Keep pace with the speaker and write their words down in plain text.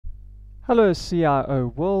Hello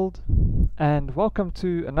CIO world, and welcome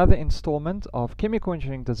to another installment of Chemical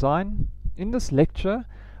Engineering Design. In this lecture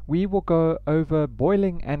we will go over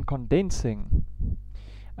boiling and condensing.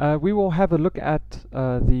 We will have a look at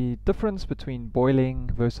the difference between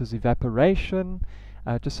boiling versus evaporation,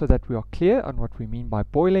 just so that we are clear on what we mean by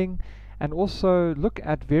boiling, and also look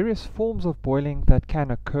at various forms of boiling that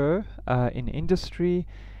can occur in industry,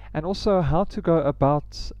 and also how to go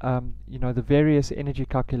about the various energy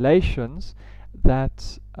calculations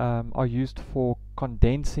that are used for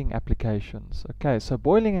condensing applications. Okay, so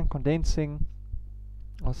boiling and condensing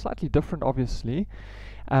are slightly different obviously,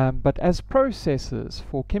 but as processes,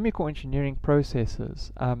 for chemical engineering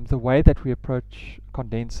processes, the way that we approach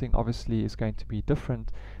condensing obviously is going to be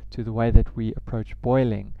different to the way that we approach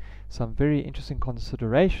boiling. Some very interesting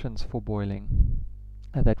considerations for boiling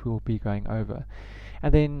that we will be going over.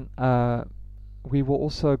 And then we will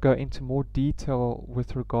also go into more detail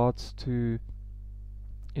with regards to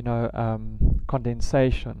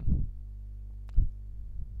condensation.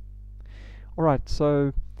 Alright,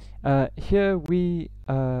 so here we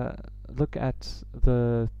look at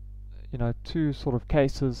the two sort of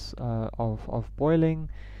cases of boiling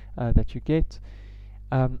that you get.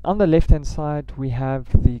 On the left hand side we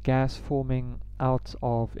have the gas forming out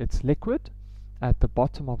of its liquid at the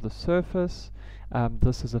bottom of the surface.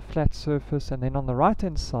 This is a flat surface, and then on the right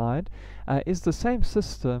hand side is the same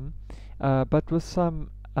system but with some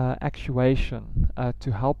actuation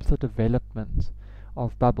to help the development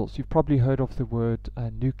of bubbles. You've probably heard of the word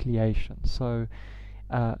nucleation. So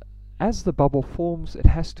as the bubble forms, it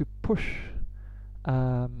has to push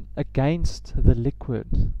against the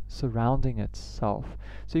liquid surrounding itself.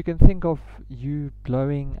 So you can think of you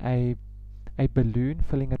blowing a balloon,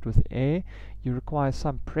 filling it with air. You require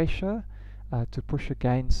some pressure to push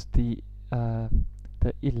against the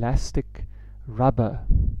elastic rubber.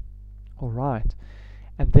 Alright,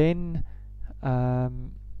 and then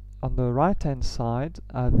on the right hand side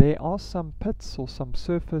there are some pits or some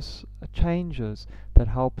surface changes that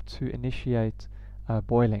help to initiate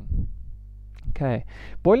boiling. Okay,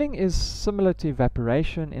 boiling is similar to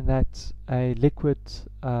evaporation in that a liquid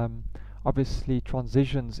obviously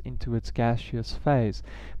transitions into its gaseous phase,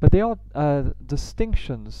 but there are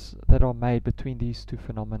distinctions that are made between these two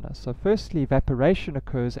phenomena. So firstly, evaporation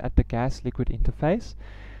occurs at the gas-liquid interface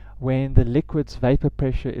when the liquid's vapor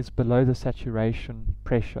pressure is below the saturation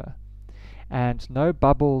pressure and no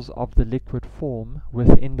bubbles of the liquid form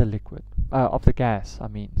within the liquid, of the gas I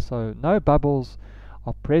mean. So no bubbles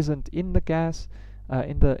are present in the gas,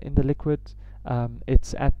 in the liquid.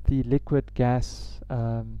 It's at the liquid gas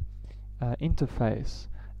interface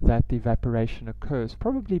that the evaporation occurs,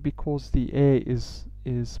 probably because the air is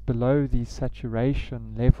below the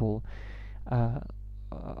saturation level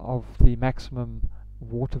of the maximum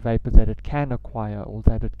water vapor that it can acquire or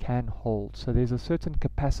that it can hold. So there's a certain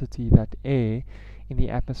capacity that air in the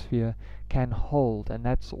atmosphere can hold, and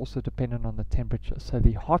that's also dependent on the temperature. So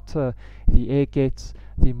the hotter the air gets,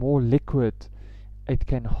 the more liquid it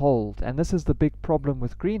can hold. And this is the big problem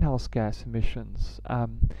with greenhouse gas emissions,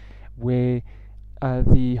 where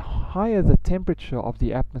the higher the temperature of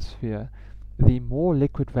the atmosphere, the more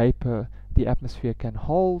liquid vapor the atmosphere can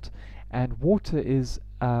hold, and water is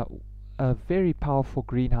a very powerful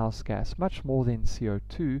greenhouse gas, much more than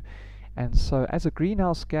CO2. And so as a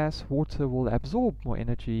greenhouse gas, water will absorb more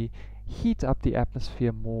energy, heat up the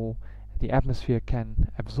atmosphere more, the atmosphere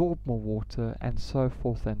can absorb more water, and so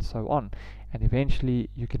forth and so on. And eventually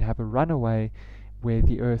you can have a runaway where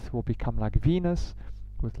the Earth will become like Venus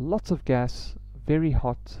with lots of gas, very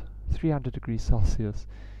hot, 300 degrees Celsius.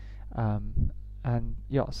 And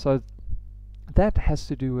yeah, so that has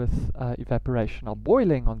to do with evaporation. Now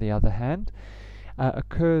boiling, on the other hand,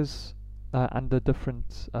 occurs under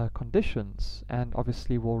different conditions, and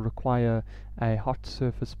obviously will require a hot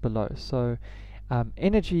surface below. So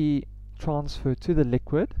energy transfer to the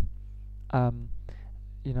liquid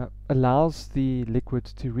allows the liquid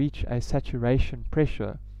to reach a saturation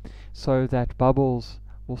pressure so that bubbles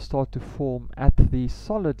will start to form at the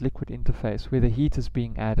solid liquid interface where the heat is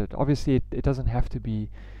being added. Obviously it doesn't have to be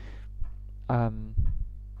at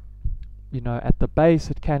the base.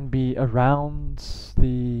 It can be around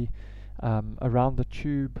the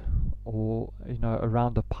tube, or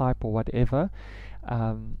around a pipe or whatever,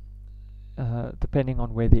 depending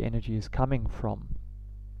on where the energy is coming from.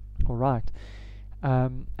 Alright,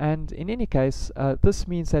 and in any case this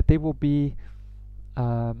means that there will be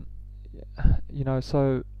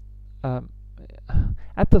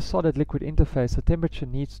at the solid liquid interface, the temperature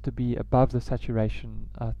needs to be above the saturation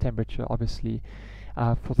temperature, obviously,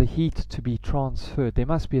 for the heat to be transferred. There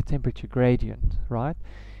must be a temperature gradient, right?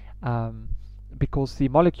 because the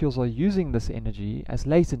molecules are using this energy as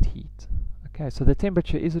latent heat. Okay, so the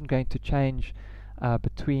temperature isn't going to change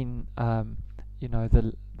between the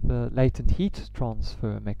latent heat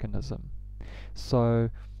transfer mechanism. So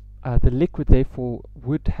the liquid therefore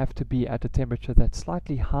would have to be at a temperature that's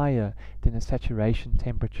slightly higher than a saturation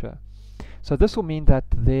temperature. So this will mean that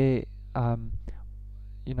there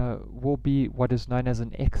will be what is known as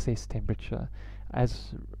an excess temperature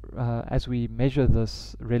as we measure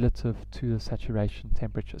this relative to the saturation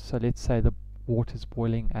temperature. So let's say the water is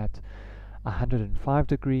boiling at 105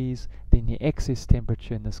 degrees, then the excess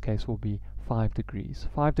temperature in this case will be 5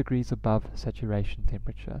 degrees above saturation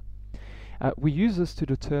temperature. We use this to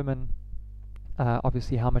determine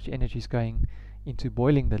obviously how much energy is going into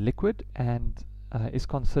boiling the liquid, and is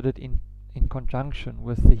considered in conjunction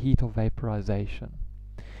with the heat of vaporization.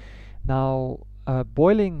 Now,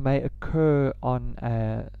 boiling may occur on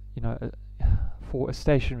for a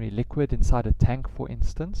stationary liquid inside a tank, for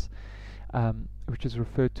instance, which is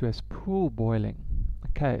referred to as pool boiling.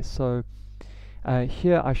 Okay, so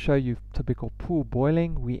here I show you typical pool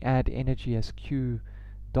boiling. We add energy as Q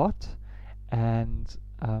dot, and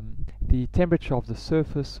the temperature of the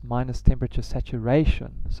surface minus temperature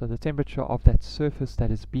saturation, so the temperature of that surface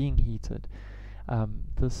that is being heated.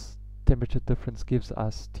 This temperature difference gives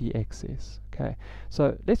us Txs. Okay,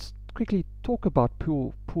 so let's quickly talk about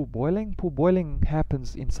pool boiling. Pool boiling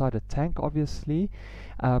happens inside a tank, obviously,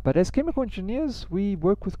 but as chemical engineers we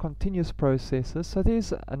work with continuous processes. So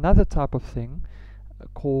there's another type of thing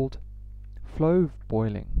called flow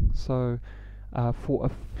boiling. So for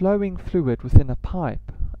a flowing fluid within a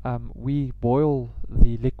pipe, we boil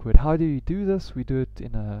the liquid. How do we do this? We do it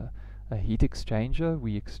in a heat exchanger.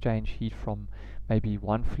 We exchange heat from maybe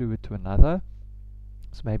one fluid to another.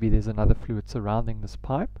 So maybe there's another fluid surrounding this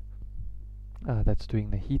pipe that's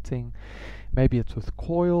doing the heating. Maybe it's with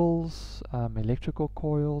coils, electrical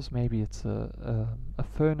coils. Maybe it's a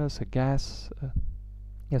furnace, a gas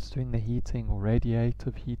that's doing the heating, or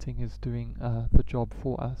radiative heating is doing the job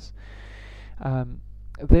for us.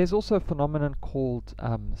 There's also a phenomenon called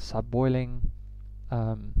subboiling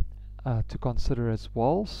to consider as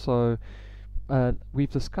well. So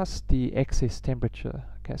we've discussed the excess temperature.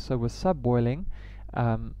 Okay, so with subboiling,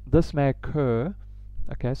 this may occur.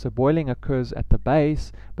 Okay, so boiling occurs at the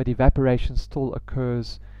base, but evaporation still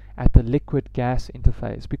occurs at the liquid-gas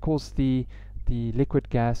interface, because the liquid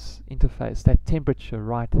gas interface, that temperature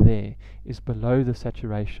right there, is below the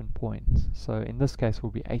saturation point. So in this case will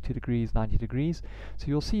be 80 degrees, 90 degrees. So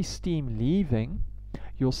you'll see steam leaving,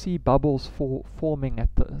 you'll see bubbles forming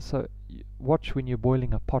at the, so watch when you're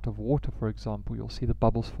boiling a pot of water, for example, you'll see the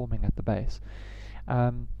bubbles forming at the base.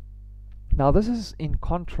 Now this is in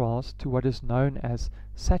contrast to what is known as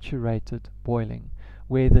saturated boiling,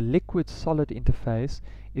 where the liquid-solid interface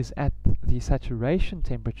is at the saturation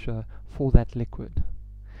temperature for that liquid.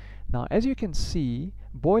 Now, as you can see,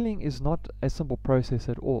 boiling is not a simple process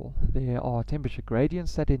at all. There are temperature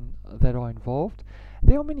gradients that are involved.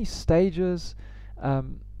 There are many stages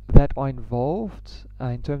that are involved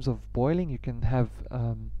in terms of boiling. You can have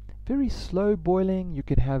very slow boiling, you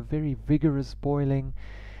can have very vigorous boiling.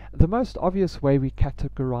 The most obvious way we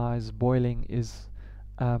categorize boiling is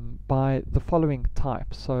by the following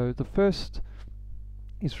type. So the first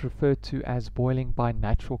is referred to as boiling by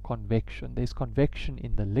natural convection. There's convection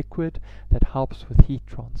in the liquid that helps with heat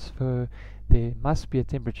transfer. There must be a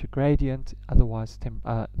temperature gradient, otherwise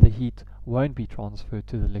the heat won't be transferred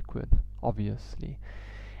to the liquid, obviously.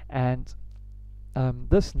 And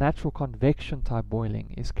this natural convection type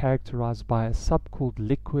boiling is characterized by a subcooled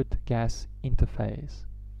liquid-gas interface.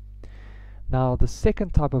 Now, the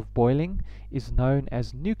second type of boiling is known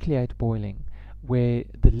as nucleate boiling, where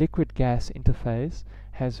the liquid-gas interface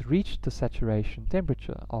has reached the saturation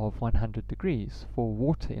temperature of 100 degrees for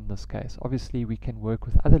water in this case. Obviously, we can work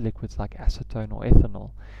with other liquids like acetone or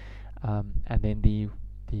ethanol, and then the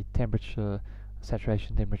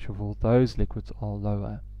saturation temperature for those liquids are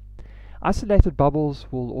lower. Isolated bubbles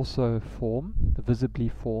will also visibly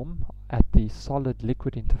form at the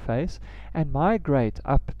solid-liquid interface and migrate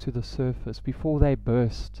up to the surface before they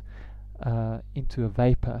burst into a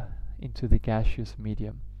vapor, into the gaseous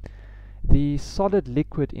medium. The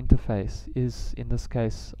solid-liquid interface is, in this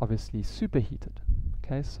case, obviously superheated.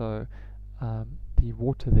 Okay, so the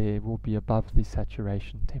water there will be above the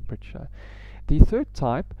saturation temperature. The third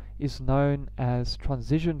type is known as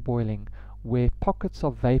transition boiling, where pockets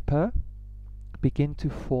of vapor begin to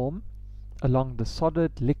form along the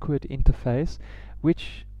solid-liquid interface,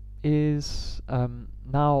 which is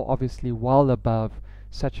now obviously well above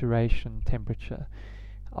saturation temperature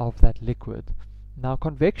of that liquid. Now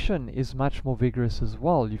convection is much more vigorous as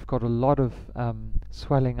well. You've got a lot of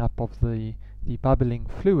swelling up of the bubbling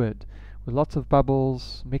fluid with lots of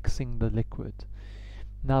bubbles mixing the liquid.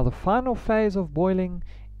 Now the final phase of boiling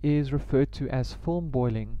is referred to as film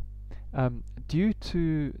boiling, due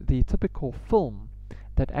to the typical film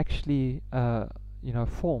that actually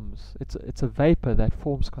forms. It's a vapor that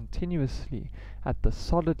forms continuously at the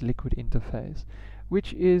solid liquid interface,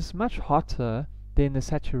 which is much hotter than the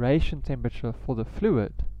saturation temperature for the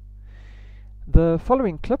fluid. The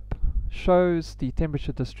following clip shows the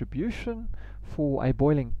temperature distribution for a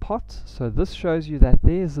boiling pot. So this shows you that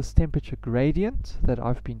there's this temperature gradient that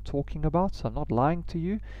I've been talking about, so I'm not lying to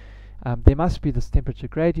you. There must be this temperature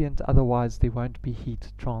gradient, otherwise there won't be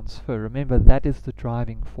heat transfer. Remember, that is the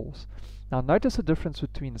driving force. Now notice the difference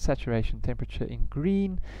between the saturation temperature in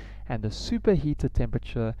green and the superheated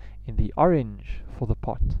temperature in the orange for the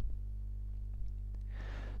pot.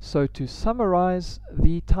 So to summarize,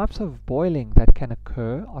 the types of boiling that can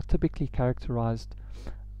occur are typically characterized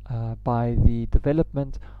by the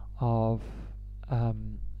development of,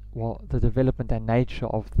 the development and nature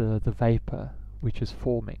of the vapor which is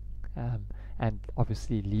forming and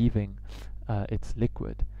obviously leaving its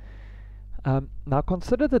liquid. Now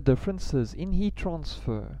consider the differences in heat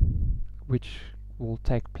transfer which will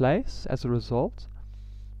take place as a result,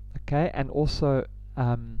 okay, and also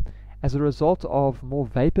as a result of more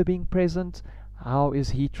vapor being present, how is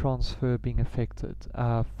heat transfer being affected?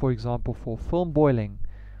 For example, for film boiling,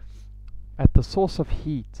 at the source of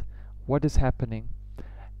heat, what is happening?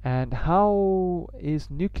 And how is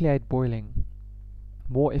nucleate boiling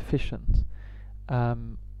more efficient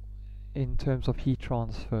in terms of heat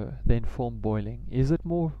transfer than film boiling? Is it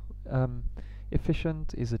more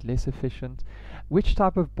efficient? Is it less efficient? Which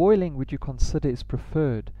type of boiling would you consider is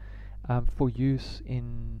preferred for use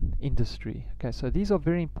in industry? Okay, so these are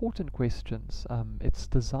very important questions. It's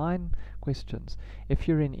design questions. If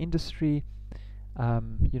you're in industry,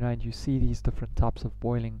 and you see these different types of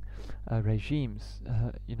boiling regimes,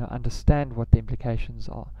 understand what the implications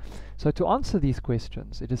are. So to answer these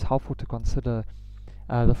questions, it is helpful to consider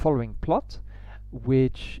the following plot,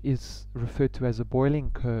 which is referred to as a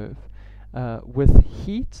boiling curve, with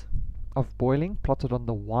heat of boiling plotted on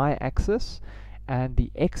the y-axis, and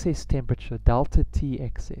the excess temperature, delta T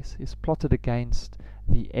excess, is plotted against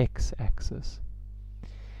the x-axis.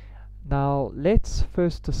 Now let's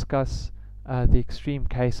first discuss the extreme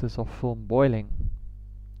cases of film boiling.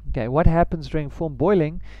 Okay, what happens during film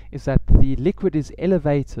boiling is that the liquid is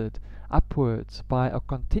elevated upwards by a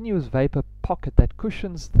continuous vapor pocket that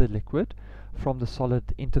cushions the liquid from the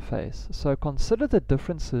solid interface. So consider the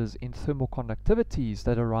differences in thermal conductivities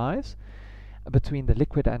that arise between the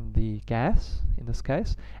liquid and the gas in this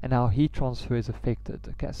case, and how heat transfer is affected.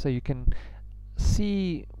 Okay, so you can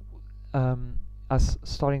see us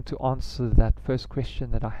starting to answer that first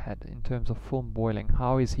question that I had in terms of film boiling.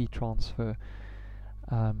 How is heat transfer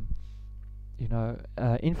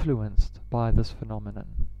influenced by this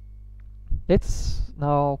phenomenon? Let's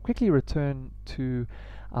now quickly return to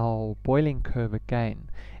our boiling curve again.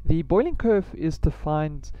 The boiling curve is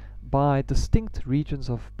defined by distinct regions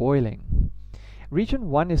of boiling. Region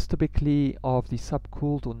 1 is typically of the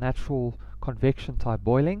subcooled or natural convection type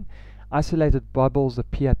boiling. Isolated bubbles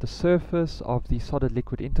appear at the surface of the solid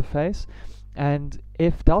liquid interface, and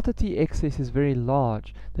if delta T excess is very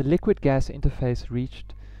large, the liquid gas interface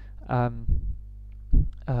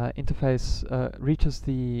reaches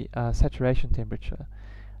the saturation temperature,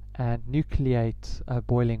 and nucleate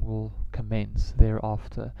boiling will commence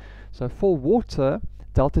thereafter. So for water,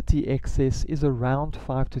 delta T excess is around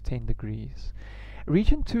 5 to 10 degrees.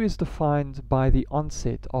 Region 2 is defined by the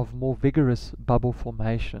onset of more vigorous bubble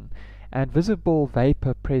formation and visible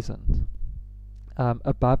vapor present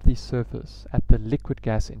above the surface at the liquid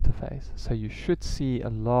gas interface. So you should see a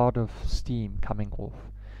lot of steam coming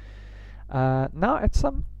off. Now at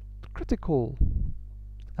some critical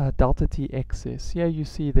delta T excess, here you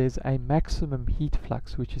see there's a maximum heat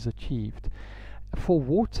flux which is achieved. For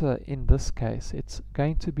water in this case, it's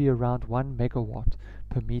going to be around 1 megawatt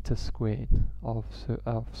per meter squared of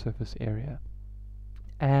surface area,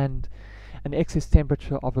 and an excess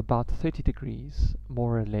temperature of about 30 degrees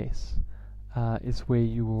more or less is where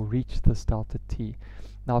you will reach this delta T.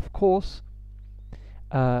 Now of course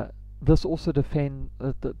this also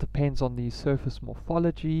depends on the surface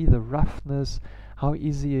morphology, the roughness, how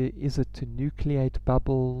easy is it to nucleate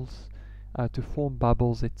bubbles, to form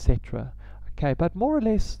bubbles, etc. Okay, but more or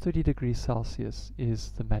less 30 degrees Celsius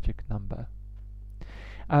is the magic number.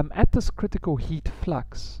 At this critical heat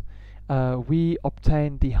flux, we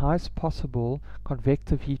obtain the highest possible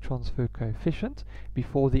convective heat transfer coefficient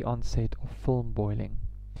before the onset of film boiling.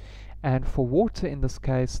 And for water in this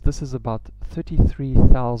case, this is about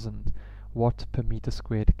 33,000 watt per meter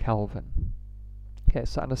squared Kelvin. Okay,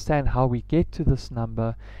 so understand how we get to this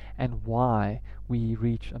number and why we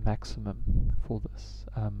reach a maximum for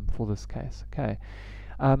this case. Okay,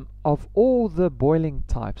 of all the boiling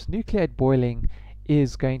types, nucleate boiling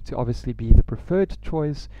is going to obviously be the preferred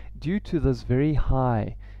choice due to this very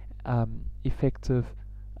high effective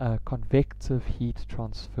convective heat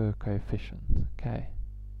transfer coefficient. Okay.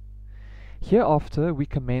 Hereafter, we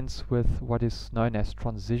commence with what is known as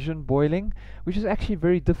transition boiling, which is actually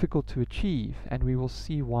very difficult to achieve, and we will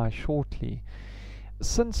see why shortly.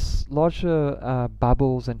 Since larger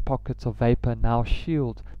bubbles and pockets of vapor now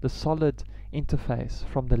shield the solid interface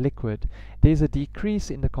from the liquid, there's a decrease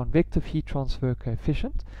in the convective heat transfer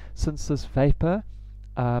coefficient, since this vapor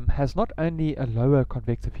has not only a lower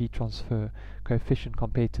convective heat transfer coefficient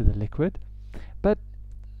compared to the liquid, but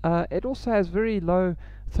it also has very low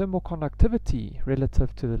thermal conductivity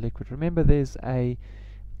relative to the liquid. Remember, there's a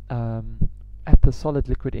at the solid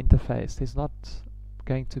liquid interface, there's not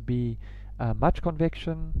going to be much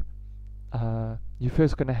convection. You're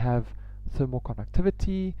first going to have thermal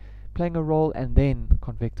conductivity playing a role, and then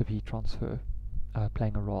convective heat transfer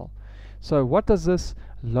playing a role. So what does this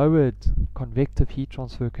lowered convective heat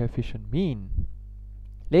transfer coefficient mean?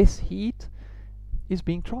 Less heat is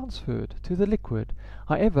being transferred to the liquid.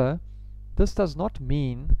 However, this does not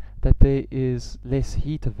mean that there is less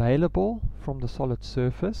heat available from the solid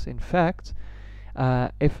surface. In fact,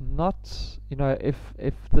 if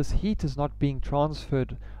this heat is not being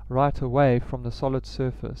transferred right away from the solid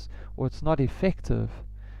surface, or it's not effective,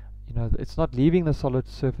 it's not leaving the solid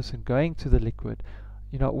surface and going to the liquid,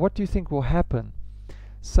 what do you think will happen?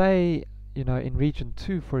 Say, in region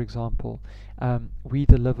 2, for example, we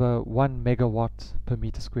deliver 1 megawatt per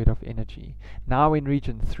meter squared of energy. Now in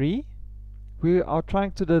region 3, we are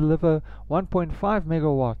trying to deliver 1.5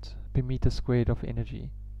 megawatt per meter squared of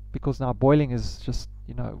energy, because now boiling is just,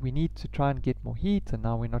 we need to try and get more heat, and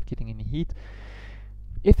now we're not getting any heat.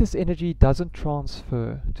 If this energy doesn't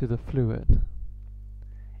transfer to the fluid,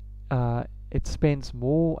 it spends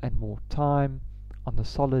more and more time on the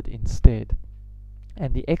solid instead,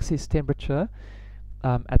 and the excess temperature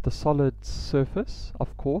at the solid surface,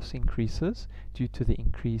 of course, increases due to the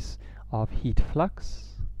increase of heat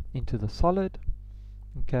flux into the solid.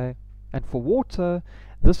 Okay, and for water,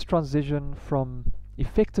 this transition from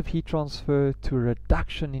effective heat transfer to a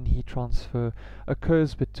reduction in heat transfer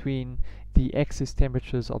occurs between the excess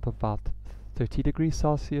temperatures of about 30 degrees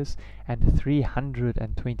Celsius and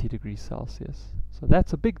 320 degrees Celsius. So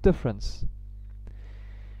that's a big difference.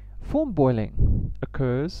 Film boiling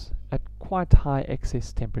occurs at quite high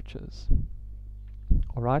excess temperatures,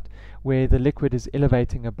 alright, where the liquid is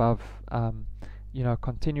elevating above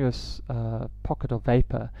continuous pocket of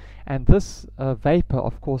vapor, and this vapor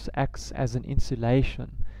of course acts as an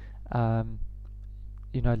insulation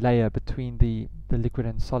layer between the liquid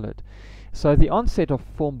and solid. So the onset of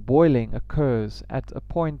film boiling occurs at a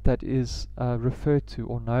point that is referred to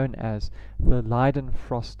or known as the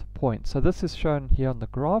Leidenfrost point. So this is shown here on the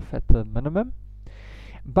graph at the minimum,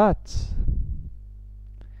 but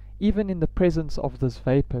even in the presence of this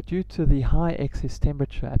vapor, due to the high excess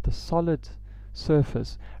temperature at the solid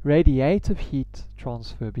surface, radiative heat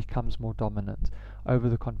transfer becomes more dominant over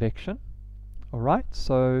the convection. Alright,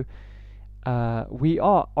 so we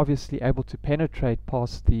are obviously able to penetrate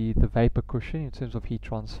past the vapor cushion in terms of heat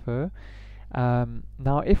transfer.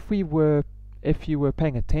 Now if you were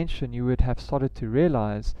paying attention, you would have started to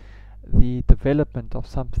realize the development of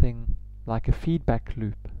something like a feedback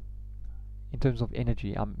loop in terms of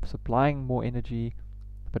energy. I'm supplying more energy,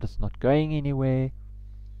 but it's not going anywhere.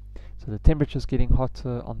 So the temperature is getting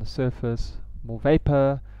hotter on the surface, more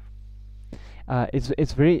vapor.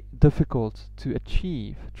 It's very difficult to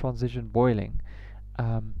achieve transition boiling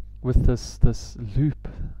with this loop.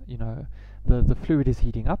 The fluid is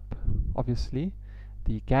heating up, obviously,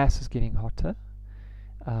 the gas is getting hotter,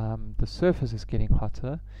 the surface is getting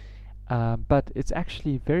hotter, but it's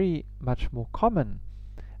actually very much more common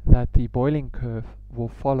that the boiling curve will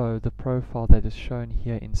follow the profile that is shown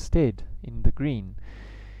here instead in the green.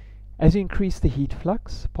 As you increase the heat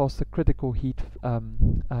flux past the critical heat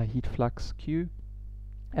flux Q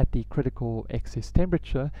at the critical excess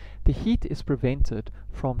temperature, the heat is prevented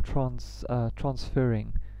from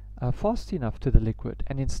transferring fast enough to the liquid,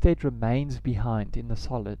 and instead remains behind in the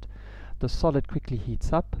solid. The solid quickly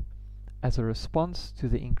heats up as a response to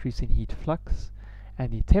the increase in heat flux,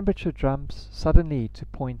 and the temperature jumps suddenly to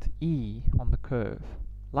point E on the curve.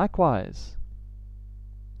 Likewise,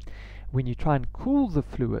 when you try and cool the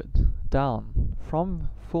fluid down from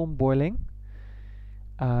film boiling,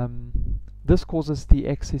 this causes the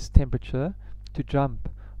excess temperature to jump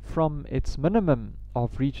from its minimum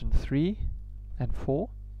of region 3 and 4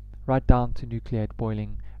 right down to nucleate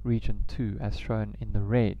boiling region 2 as shown in the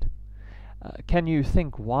red. Can you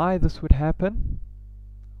think why this would happen?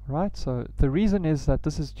 Right, so the reason is that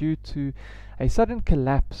this is due to a sudden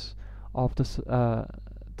collapse of this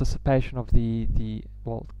dissipation of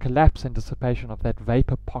collapse and dissipation of that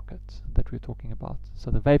vapor pocket that we're talking about. So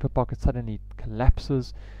the vapor pocket suddenly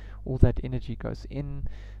collapses, all that energy goes in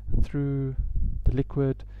through the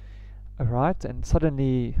liquid, right, and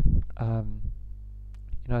suddenly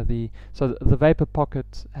the vapor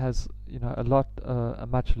pocket has a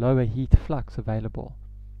much lower heat flux available,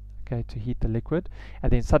 okay, to heat the liquid,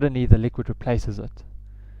 and then suddenly the liquid replaces it.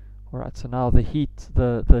 Alright, so now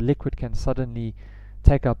the liquid can suddenly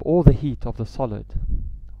take up all the heat of the solid.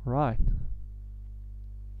 Right.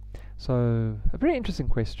 So a very interesting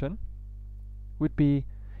question would be,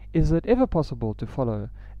 is it ever possible to follow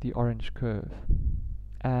the orange curve?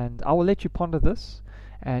 And I will let you ponder this,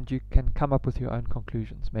 and you can come up with your own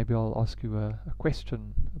conclusions. Maybe I'll ask you a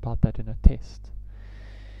question about that in a test.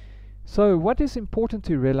 So what is important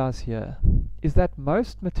to realize here is that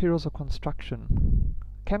most materials of construction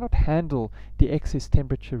cannot handle the excess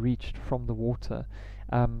temperature reached from the water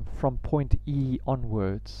from point E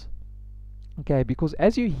onwards. Okay, because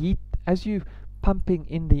as you pumping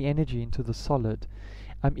in the energy into the solid,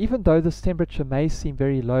 even though this temperature may seem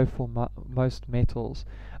very low for most metals,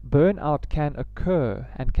 burnout can occur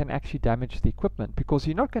and can actually damage the equipment, because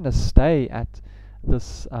you're not going to stay at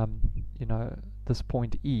this this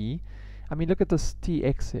point E. I mean, look at this T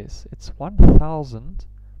excess. It's 1000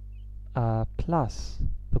 plus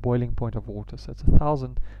the boiling point of water. So it's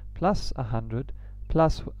 1000 plus 100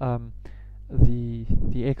 plus the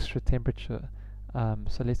extra temperature.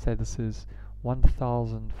 So let's say this is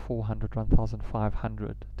 1400,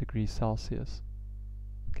 1500 degrees Celsius.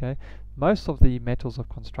 Okay, most of the metals of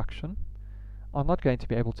construction are not going to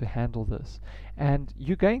be able to handle this, and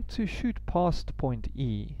you're going to shoot past point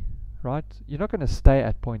E, right? You're not going to stay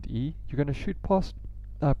at point E. You're going to shoot past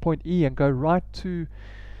point E and go right to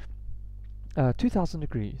 2000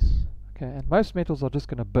 degrees. Okay, and most metals are just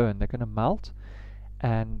going to burn. They're going to melt,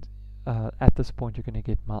 and at this point you're going to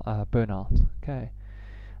get burnout. Okay.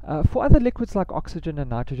 For other liquids like oxygen and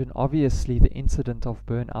nitrogen, obviously the incident of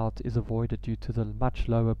burnout is avoided due to the much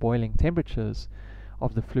lower boiling temperatures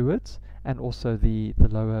of the fluids, and also the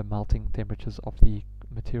lower melting temperatures of the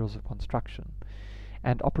materials of construction.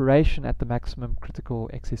 And operation at the maximum critical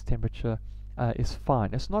excess temperature is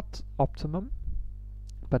fine. It's not optimum,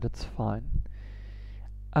 but it's fine.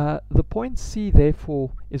 The point C,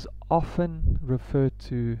 therefore, is often referred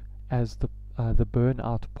to as the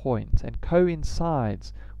burnout point, and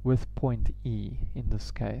coincides with point E in this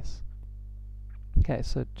case. Okay,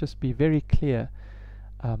 so just be very clear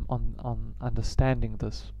on understanding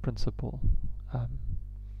this principle.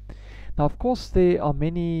 Now, of course, there are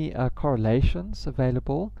many correlations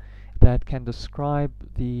available that can describe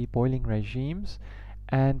the boiling regimes,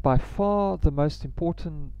 and by far the most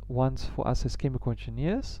important ones for us as chemical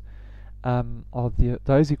engineers are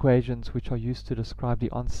those equations which are used to describe the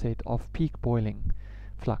onset of peak boiling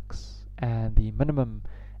flux and the minimum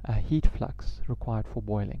heat flux required for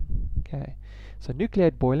boiling. Okay, so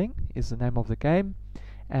nucleate boiling is the name of the game,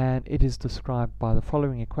 and it is described by the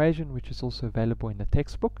following equation, which is also available in the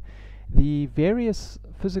textbook. The various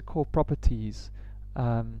physical properties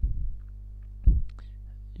shown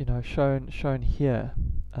here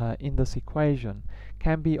in this equation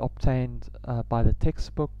can be obtained by the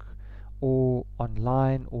textbook or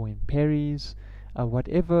online or in Perry's.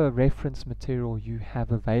 Whatever reference material you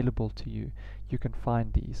have available to you, you can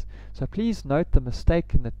find these. So please note the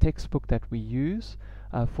mistake in the textbook that we use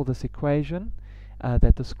for this equation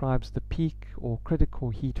that describes the peak or critical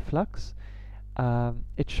heat flux.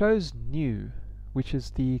 It shows nu, which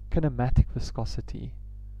is the kinematic viscosity,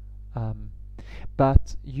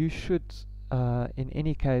 but you should in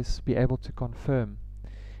any case be able to confirm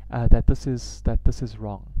that this is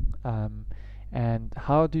wrong. And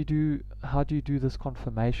how do you do this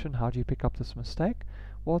confirmation? How do you pick up this mistake?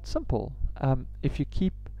 Well, it's simple. If you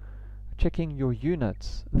keep checking your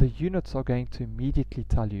units, the units are going to immediately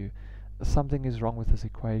tell you something is wrong with this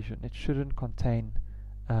equation. It shouldn't contain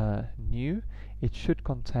nu. It should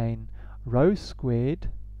contain rho squared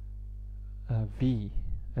V.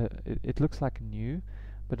 It looks like nu,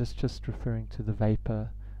 but it's just referring to the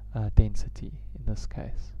vapor density in this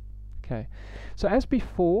case. Okay, so as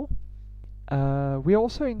before, we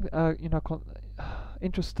also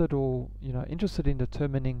interested in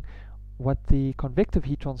determining what the convective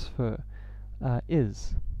heat transfer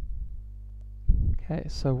is. Okay,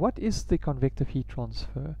 so what is the convective heat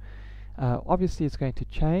transfer? Obviously it's going to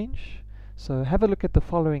change, so have a look at the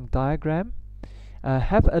following diagram.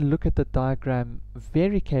 Have a look at the diagram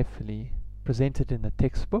very carefully, presented in the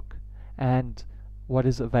textbook and what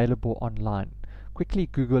is available online. Quickly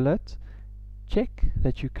Google it, check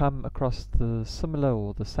that you come across the similar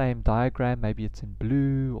or the same diagram, maybe it's in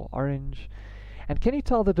blue or orange, and can you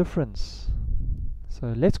tell the difference?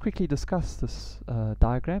 So let's quickly discuss this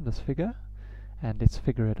diagram, this figure, and let's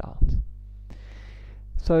figure it out.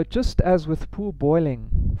 So just as with pool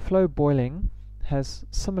boiling, flow boiling has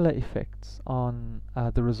similar effects on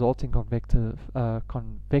the resulting convective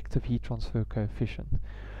heat transfer coefficient.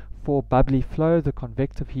 For bubbly flow, the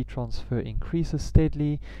convective heat transfer increases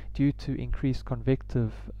steadily due to increased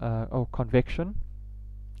convection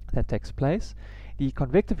that takes place. The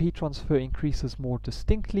convective heat transfer increases more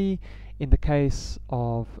distinctly in the case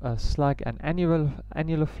of slug and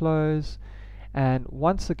annular flows, and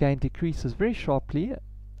once again decreases very sharply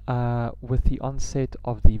with the onset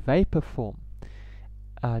of the vapor form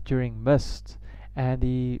during mist and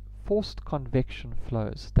the forced convection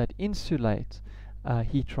flows that insulate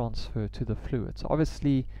heat transfer to the fluid. So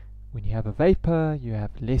obviously when you have a vapor you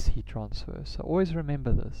have less heat transfer, so always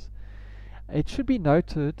remember this. It should be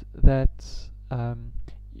noted that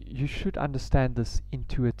you should understand this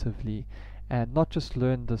intuitively and not just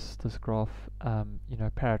learn this graph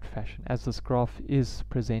parrot fashion, as this graph is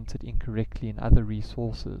presented incorrectly in other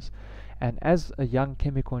resources. And as a young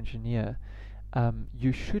chemical engineer,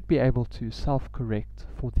 you should be able to self-correct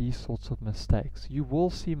for these sorts of mistakes. You will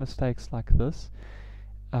see mistakes like this.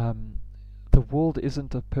 The world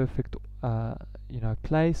isn't a perfect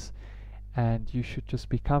place, and you should just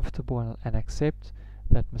be comfortable and accept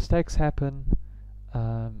that mistakes happen,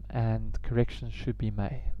 and corrections should be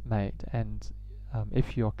made. And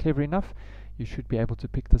if you are clever enough, you should be able to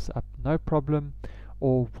pick this up no problem,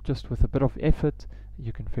 or just with a bit of effort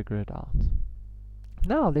you can figure it out.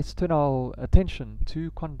 Now let's turn our attention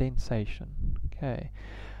to condensation. Okay,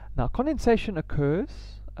 now condensation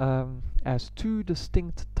occurs as two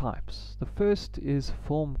distinct types. The first is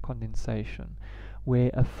film condensation,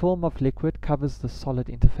 where a film of liquid covers the solid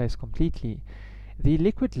interface completely. The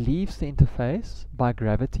liquid leaves the interface by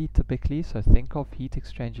gravity typically, so think of heat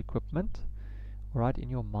exchange equipment. Alright, in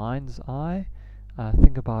your mind's eye,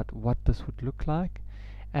 think about what this would look like.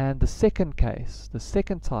 And the second case, the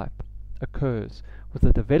second type, occurs with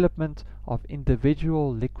the development of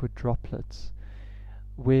individual liquid droplets,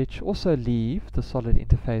 which also leave the solid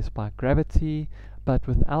interface by gravity, but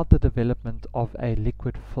without the development of a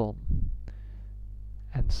liquid film.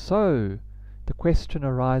 And so the question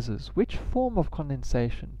arises, which form of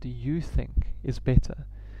condensation do you think is better?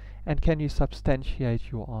 And can you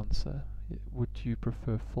substantiate your answer? Would you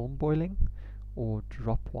prefer film boiling or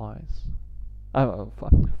dropwise?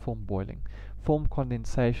 Film boiling. Film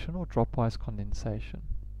condensation or dropwise condensation?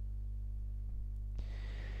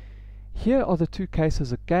 Here are the two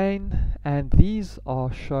cases again, and these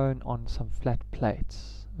are shown on some flat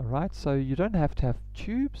plates. Alright, so you don't have to have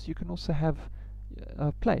tubes, you can also have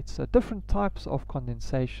plates. So different types of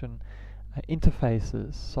condensation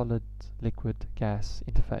interfaces, solid, liquid, gas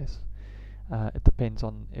interface. It depends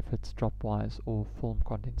on if it's dropwise or film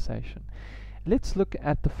condensation. Let's look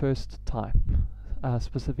at the first type,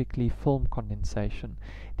 specifically film condensation.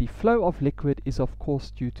 The flow of liquid is of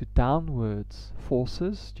course due to downwards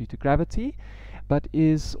forces due to gravity, but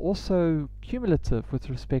is also cumulative with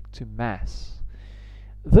respect to mass.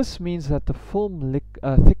 This means that the film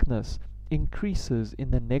thickness increases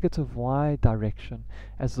in the negative y direction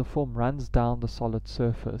as the film runs down the solid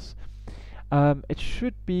surface. It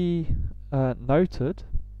should be noted,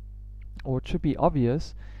 or it should be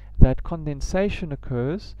obvious, that condensation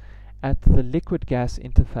occurs at the liquid-gas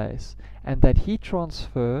interface, and that heat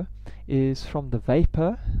transfer is from the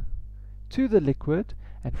vapor to the liquid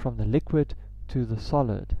and from the liquid to the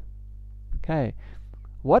solid. Okay,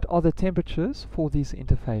 what are the temperatures for these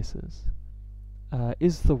interfaces?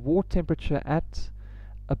 Is the water temperature at,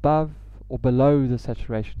 above, or below the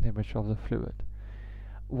saturation temperature of the fluid?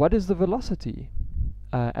 What is the velocity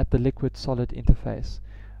at the liquid-solid interface?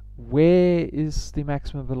 Where is the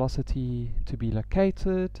maximum velocity to be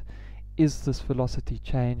located? Is this velocity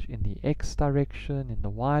change in the x direction, in the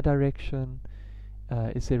y direction?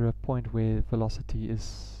 Is there a point where velocity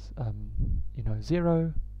is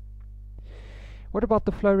zero? What about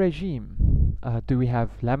the flow regime? Do we have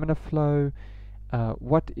laminar flow?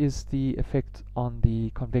 What is the effect on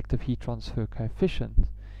the convective heat transfer coefficient?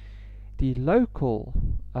 The local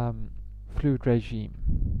fluid regime,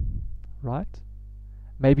 right?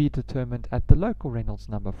 May be determined at the local Reynolds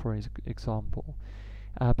number, for example.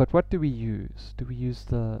 But what do we use? Do we use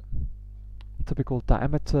the typical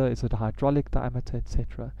diameter? Is it a hydraulic diameter,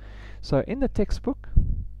 etc.? So in the textbook,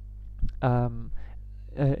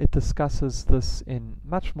 it discusses this in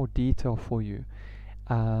much more detail for you.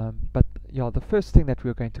 But yeah, the first thing that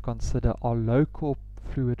we're going to consider are local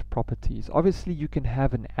fluid properties. Obviously, you can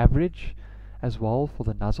have an average as well for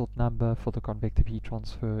the Nusselt number, for the convective heat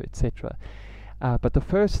transfer, etc. But the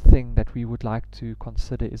first thing that we would like to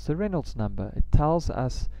consider is the Reynolds number. It tells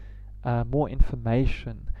us more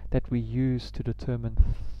information that we use to determine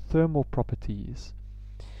thermal properties.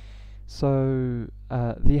 So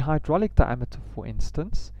the hydraulic diameter, for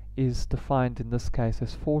instance, is defined in this case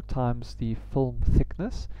as 4 times the film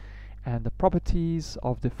thickness, and the properties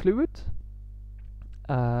of the fluid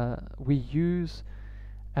we use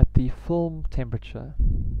at the film temperature.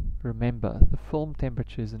 Remember, the film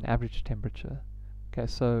temperature is an average temperature. Okay,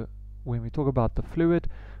 so when we talk about the fluid,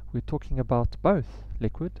 we're talking about both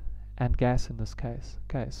liquid and gas in this case.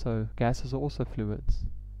 Okay, so gases are also fluids.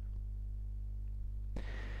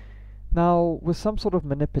 Now, with some sort of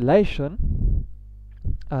manipulation,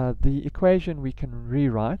 the equation we can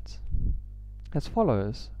rewrite as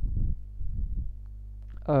follows.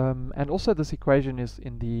 And also this equation is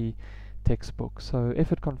in the textbook, so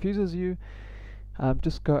if it confuses you,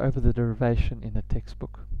 just go over the derivation in the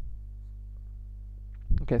textbook.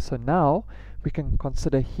 Okay, so now we can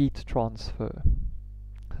consider heat transfer.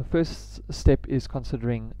 The first step is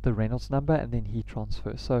considering the Reynolds number and then heat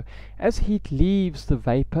transfer. So as heat leaves the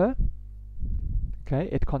vapor, okay,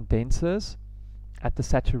 it condenses at the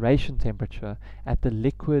saturation temperature at the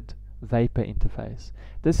liquid vapor interface.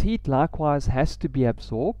 This heat likewise has to be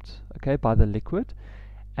absorbed, okay, by the liquid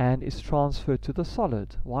and is transferred to the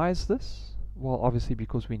solid. Why is this? Well, obviously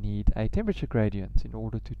because we need a temperature gradient in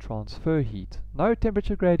order to transfer heat. No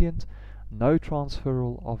temperature gradient, no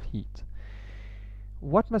transferal of heat.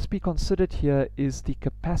 What must be considered here is the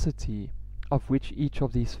capacity of which each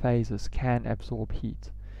of these phases can absorb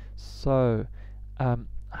heat. So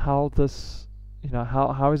how this,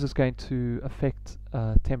 how is this going to affect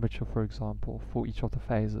temperature, for example, for each of the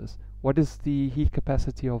phases? What is the heat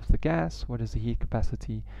capacity of the gas? What is the heat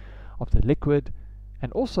capacity of the liquid?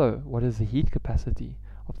 And also, what is the heat capacity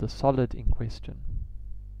of the solid in question?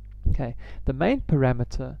 Okay, the main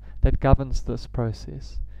parameter that governs this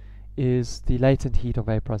process is the latent heat of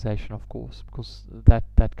vaporization, of course, because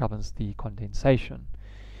that governs the condensation.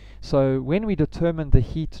 So when we determine the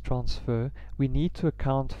heat transfer, we need to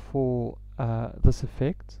account for this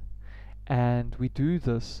effect, and we do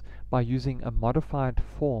this by using a modified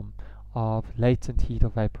form of latent heat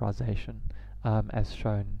of vaporization, as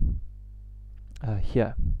shown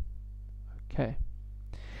here. Okay.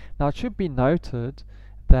 Now it should be noted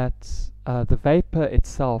that the vapor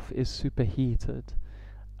itself is superheated.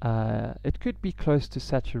 It could be close to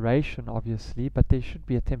saturation, obviously, but there should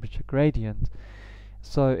be a temperature gradient.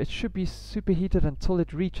 So it should be superheated until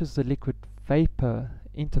it reaches the liquid vapor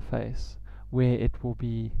interface, where it will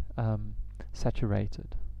be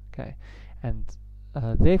saturated. Okay, and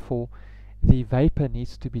therefore the vapor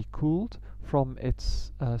needs to be cooled from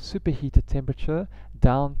its superheated temperature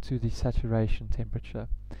down to the saturation temperature.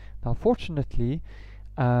 Now, fortunately,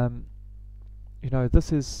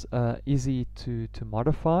 this is easy to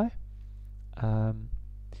modify,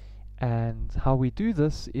 and how we do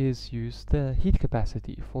this is use the heat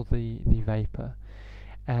capacity for the vapor,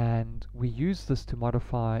 and we use this to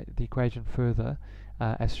modify the equation further,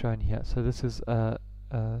 as shown here. So this is a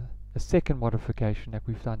second modification that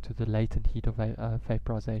we've done to the latent heat of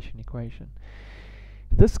vaporization equation.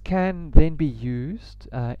 This can then be used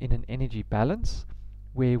in an energy balance,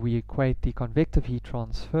 where we equate the convective heat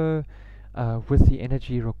transfer with the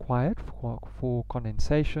energy required for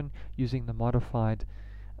condensation using the modified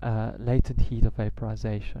latent heat of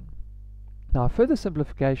vaporization. Now, a further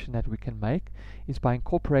simplification that we can make is by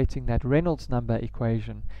incorporating that Reynolds number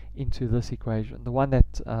equation into this equation, the one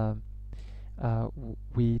that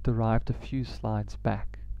we derived a few slides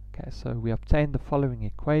back. Okay, so we obtained the following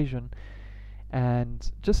equation,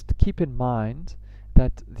 and just keep in mind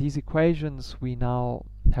that these equations we now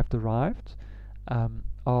have derived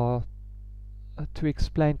are to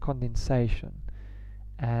explain condensation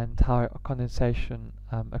and how condensation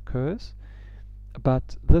occurs,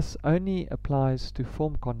 but this only applies to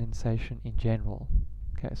film condensation in general.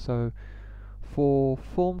 Okay, so for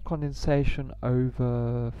film condensation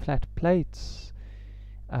over flat plates,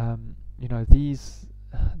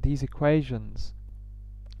 these equations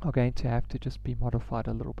are going to have to just be modified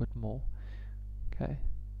a little bit more. Okay,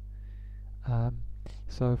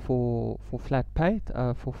 So for flat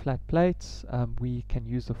plates, we can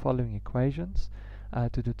use the following equations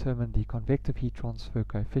to determine the convective heat transfer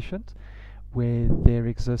coefficient, where there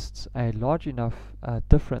exists a large enough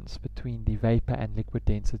difference between the vapor and liquid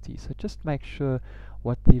density. So just make sure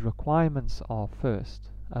what the requirements are first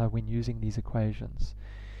when using these equations.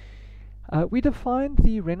 We define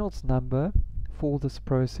the Reynolds number for this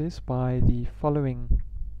process by the following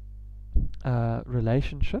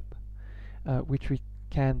relationship, which we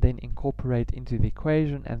can then incorporate into the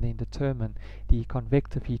equation and then determine the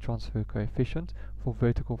convective heat transfer coefficient for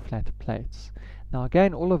vertical flat plates. Now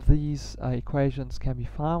again, all of these equations can be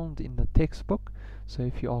found in the textbook, so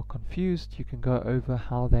if you are confused you can go over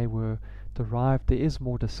how they were derived. There is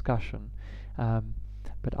more discussion,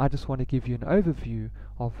 but I just want to give you an overview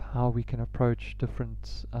of how we can approach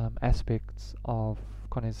different aspects of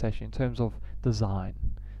condensation in terms of design.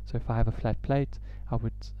 So if I have a flat plate, I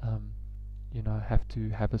would have to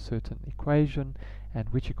have a certain equation, and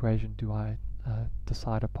which equation do I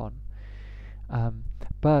decide upon.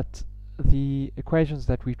 But the equations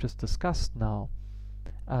that we've just discussed now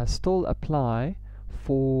still apply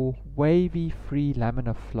for wavy free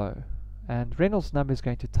laminar flow, and Reynolds number is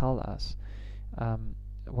going to tell us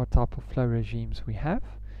what type of flow regimes we have.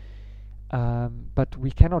 But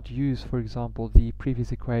we cannot use, for example, the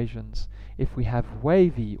previous equations if we have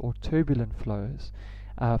wavy or turbulent flows.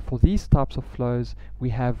 For these types of flows,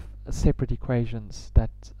 we have separate equations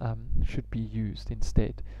that should be used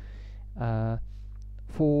instead.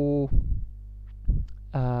 For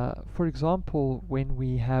example, when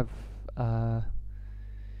we have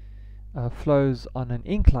flows on an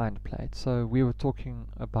inclined plate, so we were talking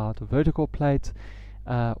about a vertical plate.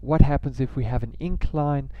 What happens if we have an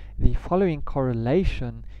incline? The following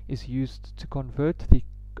correlation is used to convert the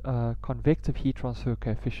convective heat transfer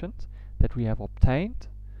coefficient that we have obtained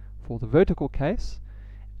for the vertical case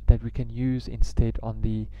that we can use instead on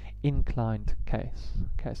the inclined case.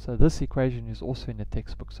 Okay, so this equation is also in the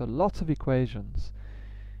textbook. So lots of equations,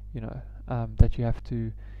 that you have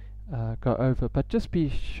to go over. But just be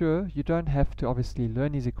sure you don't have to obviously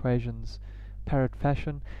learn these equations parrot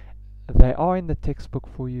fashion. They are in the textbook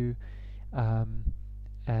for you, and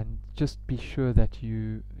just be sure that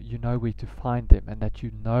you know where to find them, and that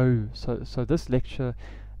you know. So this lecture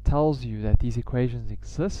tells you that these equations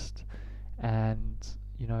exist, and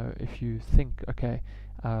if you think, okay,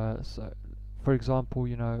 so for example,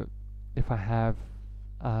 if I have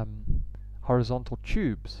horizontal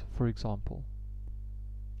tubes, for example,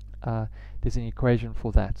 there's an equation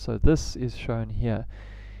for that. So this is shown here,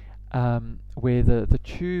 where the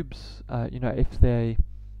tubes, if they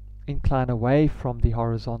incline away from the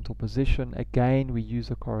horizontal position, again we use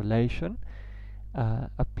a correlation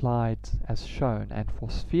applied as shown. And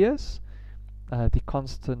for spheres, the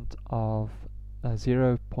constant of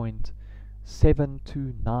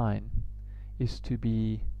 0.729 is to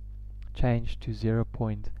be changed to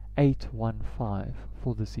 0.815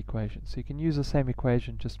 for this equation. So you can use the same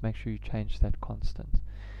equation, just make sure you change that constant.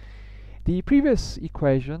 The previous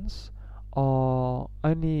equations are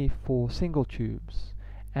only for single tubes,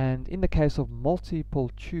 and in the case of multiple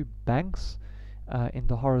tube banks in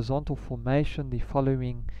the horizontal formation, the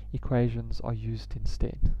following equations are used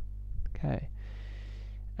instead. Okay,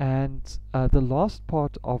 and the last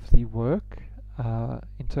part of the work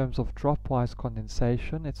in terms of dropwise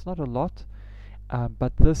condensation, it's not a lot,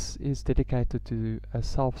 but this is dedicated to a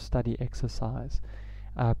self-study exercise.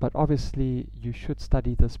 But obviously you should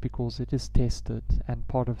study this because it is tested and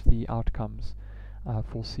part of the outcomes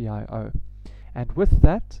for CIO. And with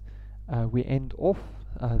that, we end off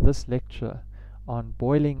this lecture on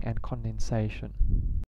boiling and condensation.